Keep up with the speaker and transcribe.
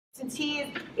since he is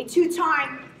a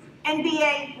two-time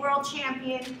NBA world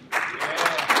champion.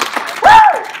 Yeah.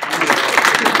 Woo!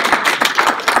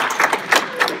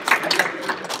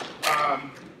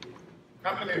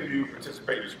 How many of you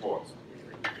participate in sports?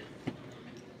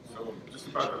 So just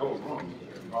about the whole room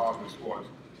involved in sports.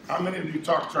 How many of you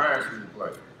talk trash when you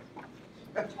play?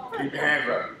 Keep your hands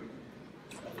up.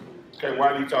 Okay,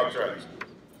 why do you talk trash?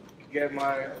 Get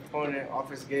my opponent off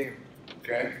his game.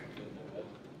 Okay.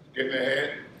 Get in their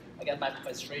head. I get my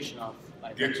frustration off.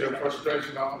 Get your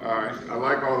frustration off. All right. I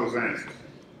like all those answers.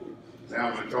 Now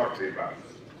I'm going to talk to you about it.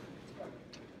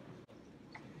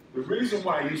 The reason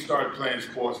why you started playing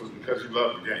sports was because you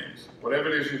love the games. Whatever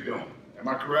it is you're doing. Am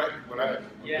I correct? Would I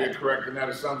be correct in that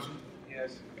assumption?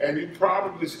 Yes. And you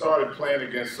probably started playing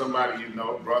against somebody you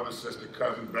know, brother, sister,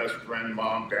 cousin, best friend,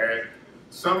 mom, dad,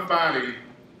 somebody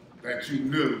that you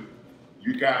knew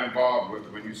you got involved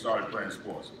with when you started playing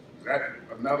sports. Is that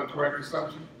another correct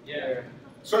assumption? Yeah.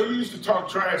 So you used to talk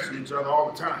trash to each other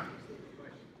all the time,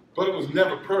 but it was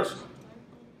never personal.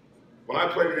 When I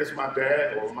played against my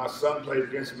dad or my son played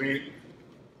against me,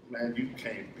 man, you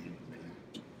can't beat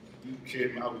me. You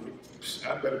kidding?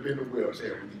 I better be in a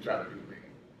wheelchair when you try to beat me.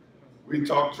 We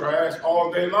talk trash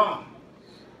all day long,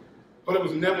 but it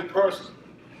was never personal.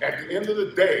 At the end of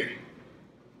the day,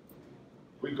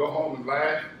 we go home and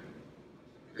laugh,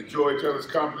 enjoy each other's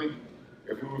company.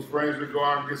 If we were friends, we'd go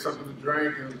out and get something to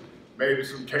drink and maybe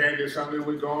some candy or something,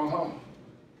 we'd go on home.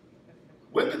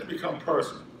 When did it become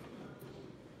personal?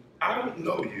 I don't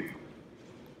know you.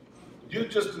 You're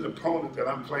just an opponent that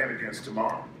I'm playing against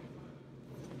tomorrow.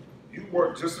 You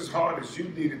work just as hard as you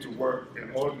needed to work in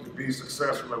order to be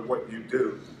successful at what you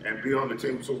do and be on the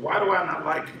team. So why do I not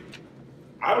like you?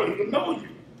 I don't even know you.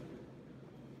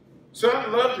 So I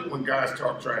love it when guys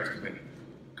talk trash to me.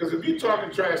 Because if you're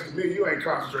talking trash to me, you ain't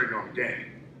concentrating on the game.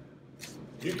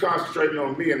 You concentrating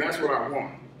on me, and that's what I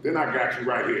want. Then I got you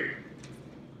right here.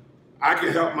 I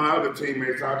can help my other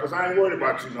teammates out because I ain't worried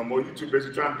about you no more. You too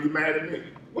busy trying to be mad at me.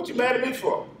 What you mad at me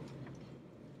for?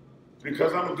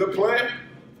 Because I'm a good player?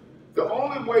 The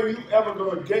only way you ever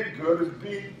gonna get good is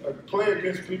play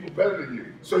against people better than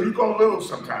you. So you're gonna lose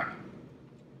sometime.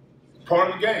 It's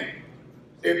part of the game.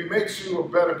 It makes you a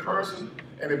better person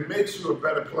and it makes you a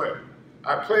better player.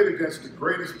 I played against the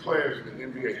greatest players in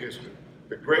NBA history.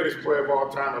 The greatest player of all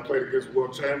time, I played against Will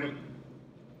Chamberlain.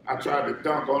 I tried to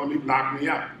dunk on him, he knocked me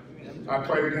out. I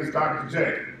played against Dr.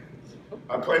 J.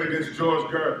 I played against George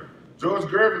Gervin. George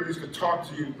Gervin used to talk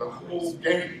to you the whole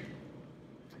game.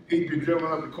 He'd be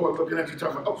dribbling up the court looking at you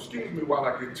talking, oh, excuse me while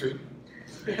I get to.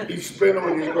 He'd spin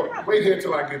on you and go, wait here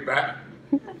till I get back.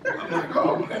 I'm like,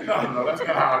 oh, man, no, that's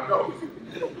not how it goes.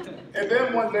 And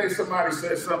then one day somebody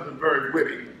said something very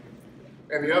witty,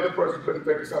 and the other person couldn't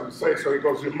think of something to say, so he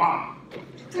goes, your mama.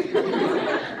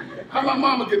 How my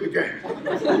mama get the game?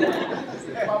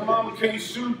 My mama can't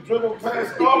shoot, dribble,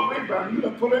 pass, all rebound. You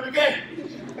done put in the game.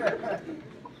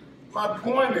 My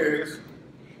point is,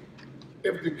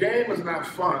 if the game is not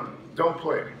fun, don't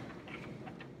play it.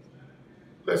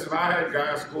 Listen, I had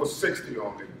guys score 60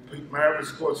 on me. Pete Maravich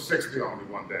scored 60 on me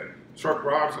one day. Chuck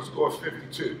Robinson scored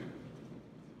 52.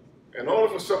 In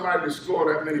order for somebody to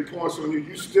score that many points on you,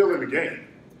 you're still in the game.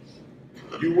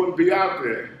 You wouldn't be out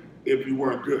there if you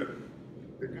weren't good.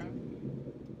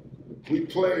 We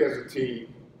play as a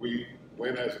team, we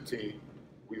win as a team,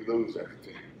 we lose as a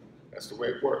team. That's the way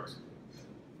it works.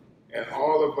 And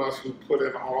all of us who put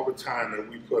in all the time that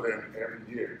we put in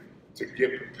every year to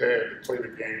get prepared to play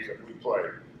the games that we play,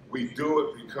 we do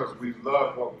it because we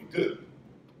love what we do.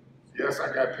 Yes,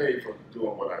 I got paid for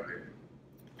doing what I did,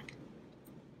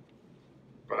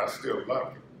 but I still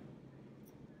love it.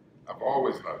 I've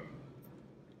always loved it.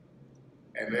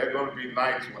 And there are going to be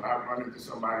nights when I run into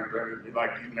somebody better than me,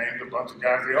 like you named a bunch of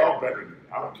guys, they all better than me.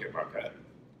 I don't care about that.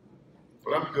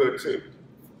 But I'm good too.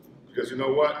 Because you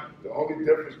know what? The only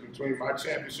difference between my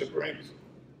championship rings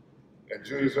and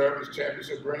Julius Erving's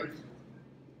championship rings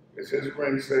is his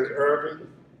ring says Erving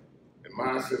and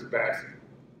mine says Bassett.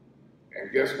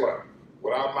 And guess what?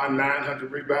 Without my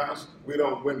 900 rebounds, we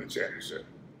don't win the championship.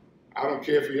 I don't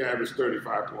care if he averages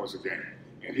 35 points a game.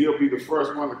 And he'll be the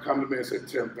first one to come to me and say,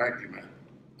 Tim, thank you, man.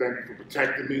 Thank you for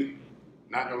protecting me,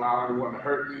 not allowing anyone to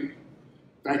hurt me.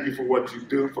 Thank you for what you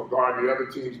do for guarding the other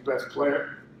team's best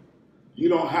player. You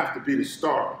don't have to be the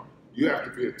star. You have to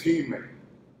be a teammate.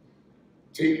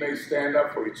 Teammates stand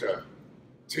up for each other.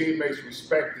 Teammates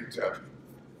respect each other.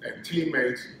 And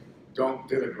teammates don't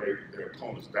denigrate their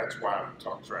opponents. That's why I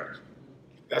talk trash.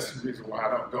 That's the reason why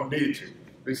I don't need to.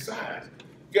 Besides,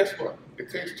 guess what?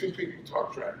 It takes two people to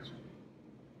talk trash.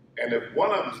 And if one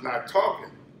of them's not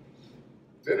talking,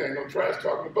 then ain't no trash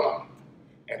talking about.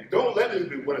 And don't let me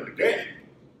be winning the game.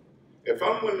 If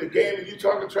I'm winning the game and you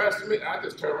talking trash to me, I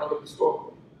just turn around and look at the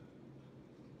scoreboard.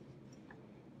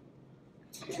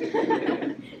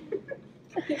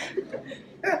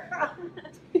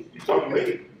 You talking to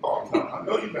me? Oh, no, I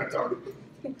know you're not talking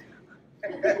to me.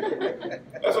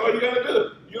 That's all you gotta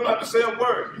do. You don't have to say a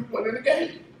word. You win in the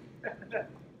game.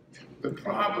 The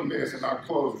problem is, and I'll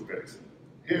close with this.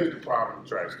 Here's the problem with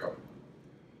trash talk.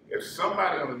 If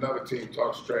somebody on another team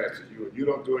talks trash to you and you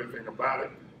don't do anything about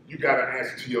it, you gotta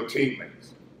answer to your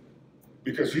teammates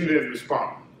because you didn't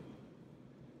respond.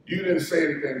 You didn't say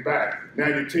anything back. Now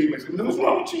your teammates, what's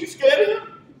wrong with you? You scared of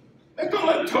him? They don't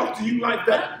let him talk to you like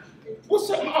that. What's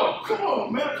up? Oh, come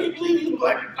on, man. I can't believe you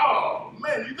like, oh,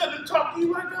 man, you let them talk to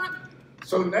you like that?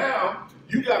 So now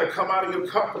you got to come out of your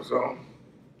comfort zone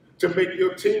to make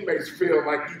your teammates feel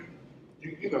like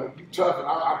you tough and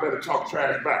I better talk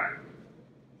trash back.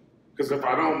 Because if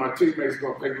I don't, my teammates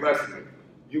going to think less of me.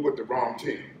 You with the wrong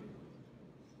team.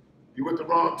 You with the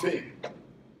wrong team.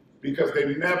 Because they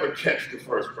never catch the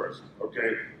first person,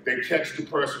 okay? They catch the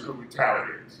person who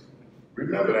retaliates.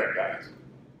 Remember that, guys.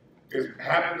 It's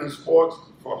happened in sports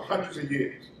for hundreds of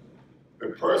years. The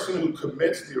person who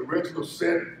commits the original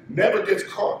sin never gets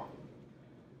caught.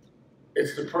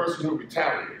 It's the person who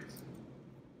retaliates.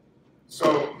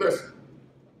 So listen,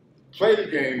 play the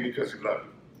game because you love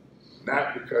it,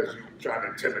 not because you're trying to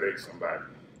intimidate somebody.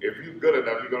 If you're good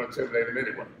enough, you're going to intimidate them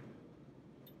anyway.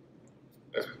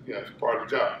 That's part of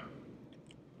the job.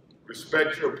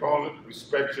 Respect your opponent,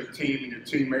 respect your team and your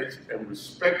teammates, and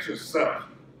respect yourself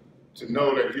to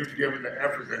know that you've given the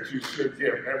effort that you should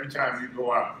give every time you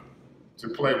go out to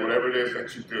play whatever it is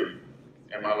that you do.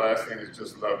 And my last thing is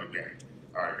just love the game.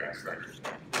 All right, guys, thank you.